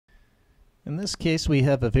In this case, we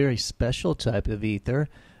have a very special type of ether,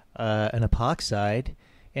 an epoxide,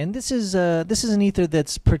 and this is an ether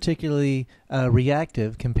that's particularly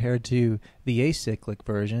reactive compared to the acyclic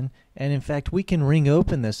version. And in fact, we can ring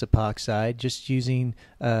open this epoxide just using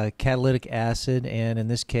catalytic acid, and in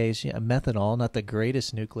this case, methanol. Not the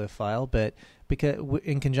greatest nucleophile, but because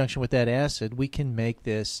in conjunction with that acid, we can make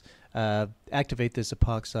this activate this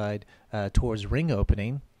epoxide towards ring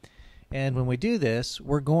opening. And when we do this,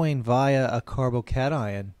 we're going via a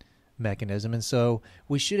carbocation mechanism, and so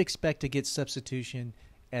we should expect to get substitution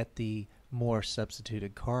at the more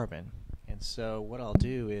substituted carbon. And so what I'll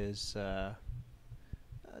do is I'll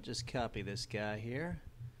just copy this guy here.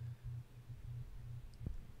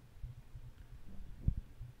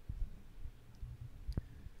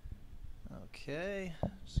 Okay,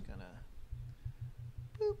 just gonna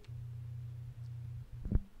boop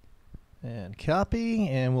and copy,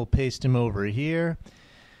 and we'll paste him over here.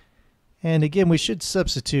 And again, we should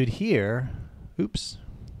substitute here. Oops.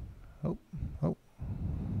 Oh.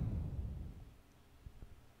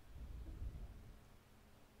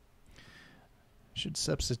 Should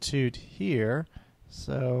substitute here.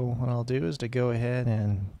 So what I'll do is to go ahead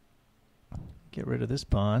and get rid of this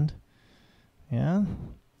bond. Yeah.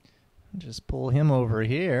 Just pull him over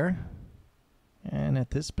here. And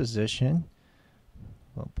at this position,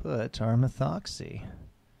 we'll put our methoxy.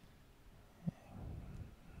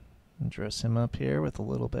 Dress him up here with a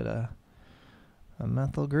little bit of a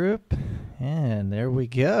methyl group, and there we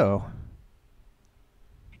go.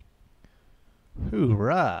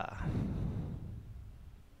 Hoorah!